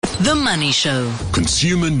The Money Show.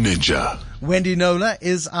 Consumer Ninja. Wendy Knowler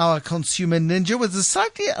is our consumer ninja with a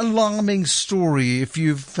slightly alarming story. If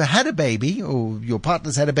you've had a baby or your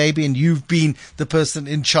partner's had a baby and you've been the person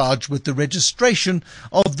in charge with the registration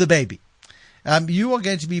of the baby, you are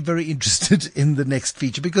going to be very interested in the next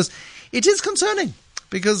feature because it is concerning.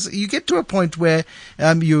 Because you get to a point where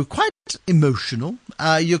you're quite emotional,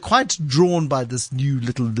 you're quite drawn by this new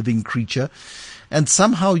little living creature, and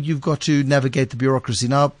somehow you've got to navigate the bureaucracy.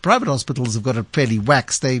 Now, private hospitals have got it fairly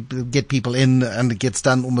waxed. They get people in and it gets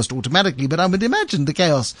done almost automatically. But I would imagine the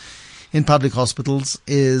chaos in public hospitals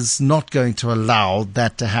is not going to allow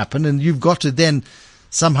that to happen. And you've got to then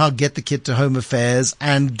somehow get the kid to Home Affairs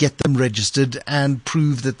and get them registered and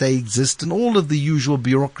prove that they exist and all of the usual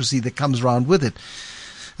bureaucracy that comes around with it.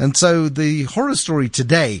 And so the horror story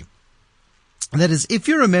today, that is, if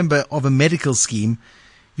you're a member of a medical scheme,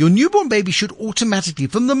 your newborn baby should automatically,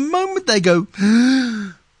 from the moment they go,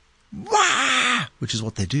 wah, which is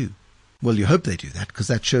what they do. Well, you hope they do that because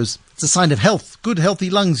that shows it's a sign of health, good, healthy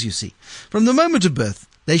lungs, you see. From the moment of birth,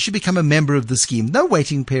 they should become a member of the scheme. No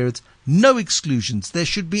waiting periods, no exclusions. There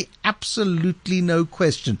should be absolutely no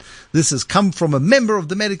question. This has come from a member of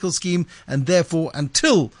the medical scheme, and therefore,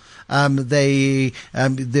 until within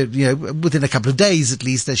a couple of days at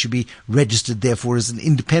least, they should be registered, therefore, as an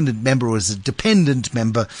independent member or as a dependent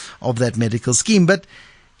member of that medical scheme. But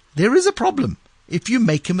there is a problem if you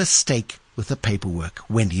make a mistake with the paperwork.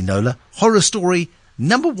 Wendy Knowler, horror story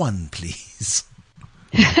number 1, please.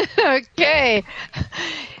 Okay.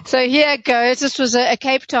 So here it goes. This was a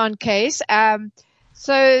Cape Town case.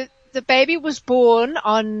 So the baby was born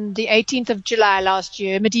on the 18th of July last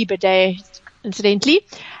year, Madiba Day, incidentally,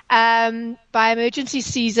 by emergency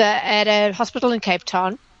Caesar at a hospital in Cape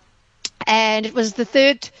Town. And it was the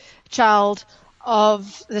third child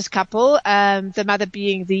of this couple, the mother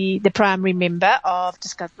being the primary member of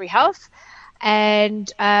Discovery Health. And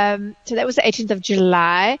so that was the 18th of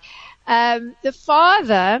July. The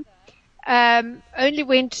father only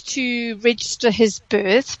went to register his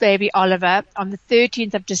birth, baby Oliver, on the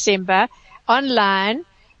 13th of December online.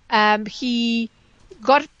 He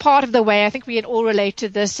got part of the way. I think we had all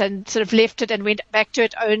related this and sort of left it and went back to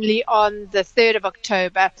it only on the 3rd of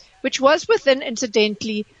October, which was within,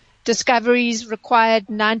 incidentally, Discovery's required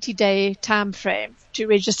 90-day time frame to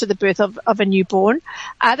register the birth of a newborn.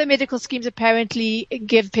 Other medical schemes apparently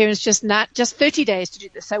give parents just 30 days to do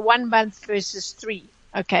this, so 1 month versus 3.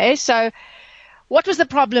 Okay, so what was the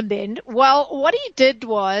problem then? Well, what he did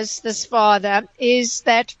was, this father, is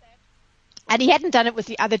that, and he hadn't done it with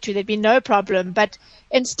the other two, there'd been no problem, but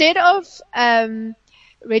instead of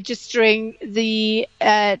registering the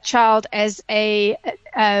child as a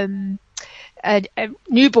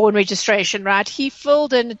newborn registration, right? He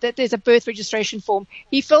filled in that there's a birth registration form.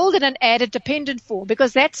 He filled in an added dependent form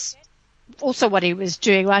because that's also what he was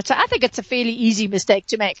doing, right? So I think it's a fairly easy mistake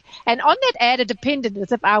to make. And on that added dependent,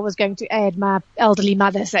 as if I was going to add my elderly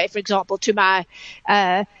mother, say, for example, to my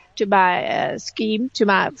scheme, to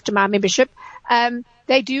my membership,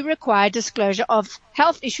 they do require disclosure of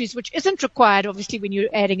health issues, which isn't required, obviously, when you're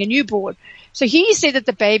adding a newborn. So he said that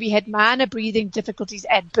the baby had minor breathing difficulties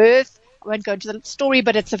at birth. I won't go into the story,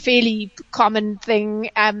 but it's a fairly common thing,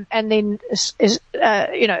 and then is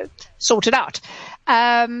sorted out.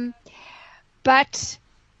 But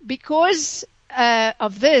because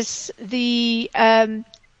of this, the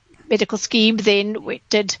medical scheme then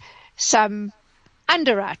did some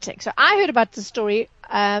underwriting. So I heard about the story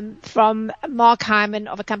from Mark Hyman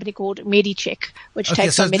of a company called MediCheck, which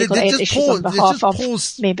takes on medical aid issues on behalf of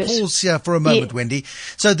members. Pause here for a moment, Wendy.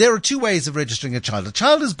 So there are two ways of registering a child. A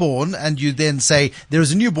child is born, and you then say, there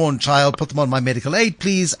is a newborn child, put them on my medical aid,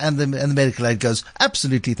 please, and the medical aid goes,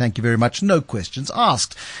 absolutely, thank you very much, no questions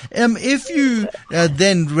asked. If you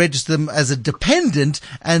then register them as a dependent,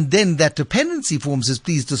 and then that dependency form says,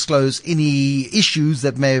 please disclose any issues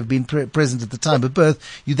that may have been present at the time of birth,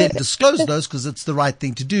 you then disclose those because it's the right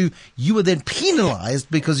thing to do. You were then penalized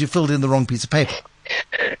because you filled in the wrong piece of paper.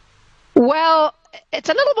 Well, it's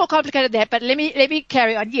a little more complicated than that, but let me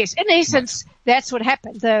carry on. Yes, in essence, that's what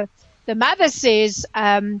happened. The mother says,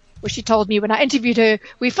 she told me when I interviewed her,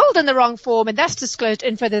 we filled in the wrong form and thus disclosed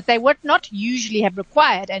info that they would not usually have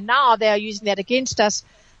required, and now they are using that against us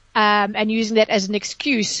and using that as an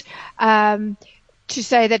excuse to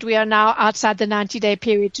say that we are now outside the 90-day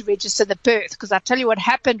period to register the birth. Because I tell you what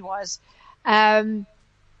happened was,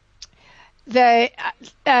 they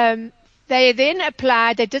then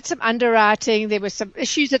applied, they did some underwriting, there were some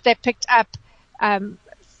issues that they picked up,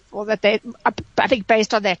 or that I think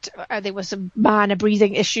based on that, there were some minor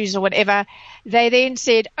breathing issues or whatever. They then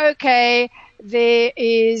said, okay, there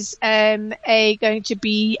is going to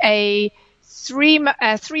be a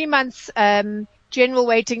 3-month general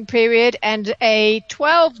waiting period and a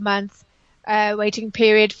 12-month waiting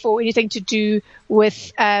period for anything to do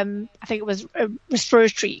with, I think it was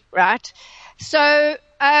respiratory, right? So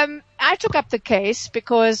I took up the case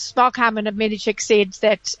because Mark Hyman of Medicheck said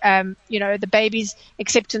that, the baby's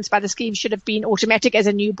acceptance by the scheme should have been automatic as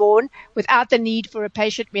a newborn without the need for a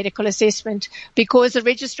patient medical assessment, because the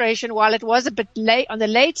registration, while it was a bit late on the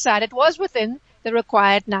late side, it was within the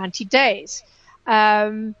required 90 days.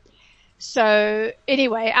 So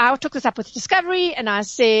anyway, I took this up with Discovery and I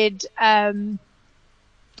said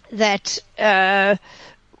that, how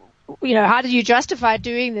do you justify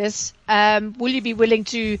doing this? Will you be willing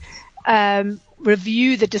to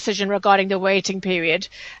review the decision regarding the waiting period,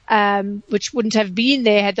 which wouldn't have been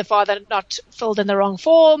there had the father not filled in the wrong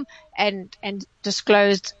form and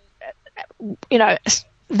disclosed, the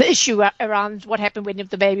issue around what happened when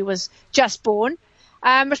the baby was just born.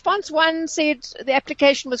 Response 1 said the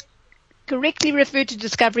application was correctly referred to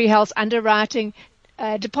Discovery Health's underwriting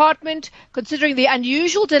department, considering the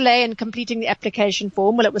unusual delay in completing the application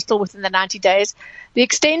form, well, it was still within the 90 days, the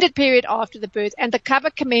extended period after the birth, and the cover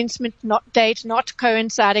commencement date not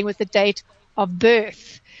coinciding with the date of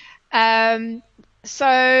birth.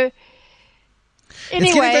 So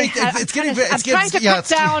anyway, I'm trying to cut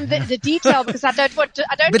down the detail because I don't want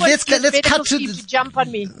to jump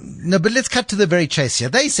on me. No, but let's cut to the very chase here.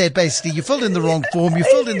 They said basically you filled in the wrong form, you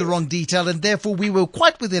filled in the wrong detail, and therefore we were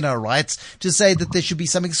quite within our rights to say that there should be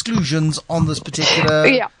some exclusions on this particular.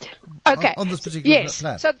 Yeah. Okay. On this particular yes.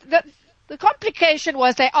 plan. So the complication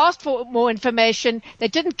was they asked for more information. They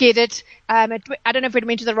didn't get it. I don't know if it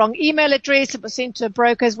went to the wrong email address. It was sent to a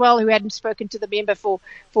broker as well who hadn't spoken to the member for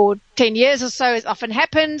 10 years or so, as often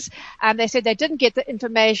happens. They said they didn't get the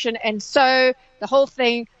information. And so the whole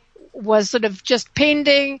thing was sort of just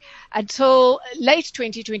pending until late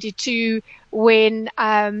 2022 when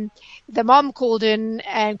the mom called in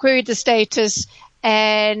and queried the status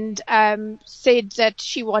and said that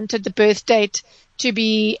she wanted the birth date to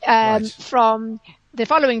be from the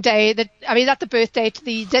following day, not the birth date,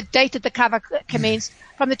 the date that the cover commenced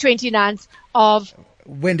from the 29th of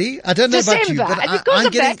Wendy, I don't know December.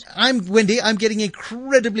 about you, but I'm getting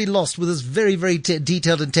incredibly lost with this very, very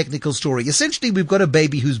detailed and technical story. Essentially, we've got a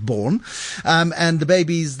baby who's born, and the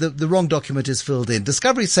baby's, the wrong document is filled in.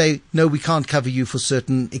 Discovery say, no, we can't cover you for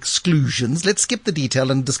certain exclusions. Let's skip the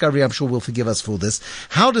detail, and Discovery, I'm sure, will forgive us for this.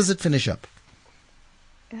 How does it finish up?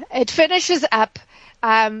 It finishes up.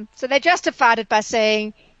 So they justified it by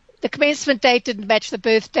saying the commencement date didn't match the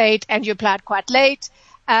birth date and you applied quite late.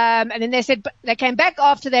 And then they came back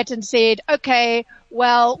after that and said, okay,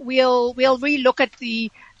 well, we'll relook at the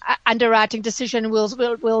underwriting decision.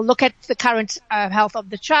 We'll look at the current health of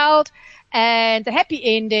the child. And the happy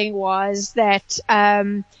ending was that,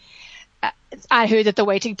 I heard that the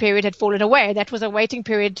waiting period had fallen away. That was a waiting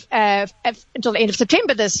period, until the end of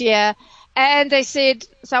September this year. And they said,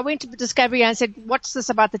 so I went to Discovery and said, what's this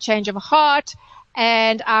about the change of heart?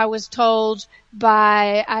 And I was told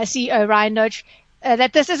by CEO Ryan Noach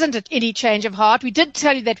that this isn't any change of heart. We did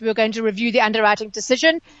tell you that we were going to review the underwriting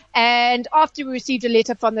decision. And after we received a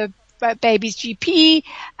letter from the baby's GP,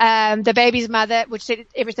 the baby's mother, which said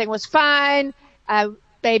everything was fine,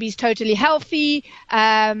 baby's totally healthy,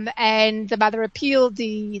 and the mother appealed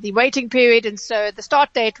the waiting period, and so the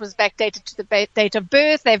start date was backdated to the date of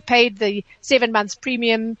birth. They've paid the 7 months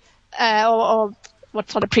premium, or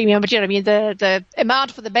what's not a premium, but you know what I mean, the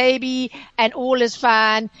amount for the baby, and all is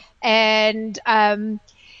fine. And and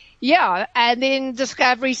then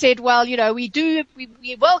Discovery said, well, we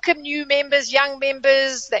welcome new members, young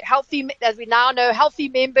members, that healthy, as we now know, healthy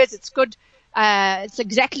members. It's good. It's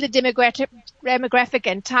exactly the demographic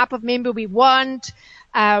and type of member we want.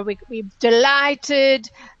 We're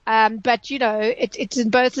delighted. But it's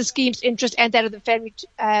in both the scheme's interest and that of the family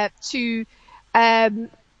to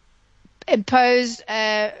impose,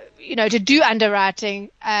 to do underwriting,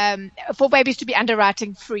 for babies to be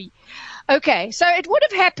underwriting free. Okay, so it would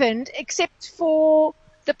have happened except for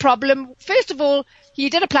the problem. First of all, he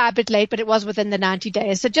did apply a bit late, but it was within the 90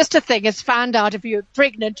 days. So just a thing is found out if you're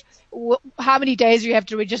pregnant, how many days you have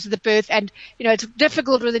to register the birth. And, it's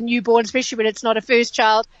difficult with a newborn, especially when it's not a first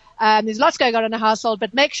child. There's lots going on in a household,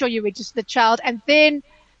 but make sure you register the child. And then,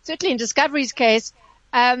 certainly in Discovery's case,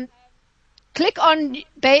 click on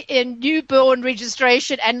newborn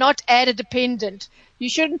registration and not add a dependent.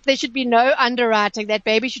 There should be no underwriting. That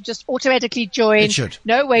baby should just automatically join. It should.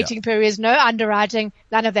 No waiting periods, no underwriting,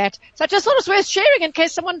 none of that. So I just thought it was worth sharing in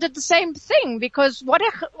case someone did the same thing, because what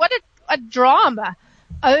a drama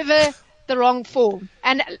over the wrong form.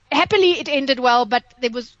 And happily it ended well, but there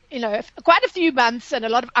was, quite a few months and a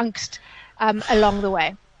lot of angst along the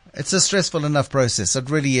way. It's a stressful enough process. It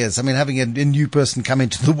really is. I mean, having a new person come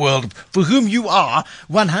into the world for whom you are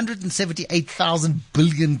 178,000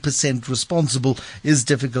 billion% responsible is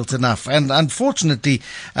difficult enough. And unfortunately,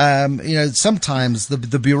 sometimes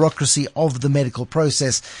the bureaucracy of the medical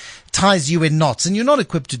process ties you in knots, and you're not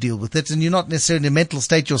equipped to deal with it, and you're not necessarily in a mental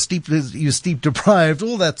state, you're sleep deprived,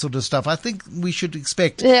 all that sort of stuff. I think we should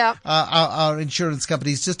expect our insurance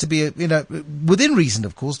companies just to be, within reason,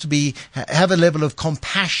 of course, to have a level of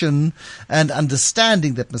compassion and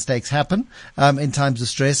understanding that mistakes happen in times of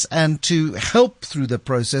stress, and to help through the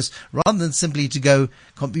process rather than simply to go,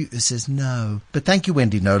 computer says no. But thank you,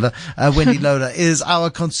 Wendy Knowler. Wendy Knowler is our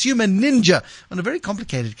consumer ninja on a very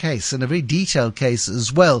complicated case and a very detailed case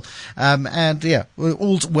as well.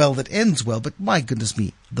 All well that ends well, but my goodness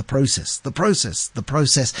me, the process.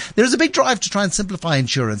 There is a big drive to try and simplify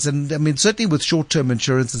insurance. And I mean, certainly with short-term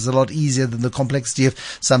insurance, it's a lot easier than the complexity of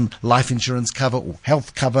some life insurance cover or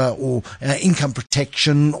health cover or income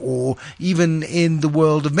protection, or even in the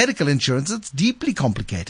world of medical insurance, it's deeply complicated.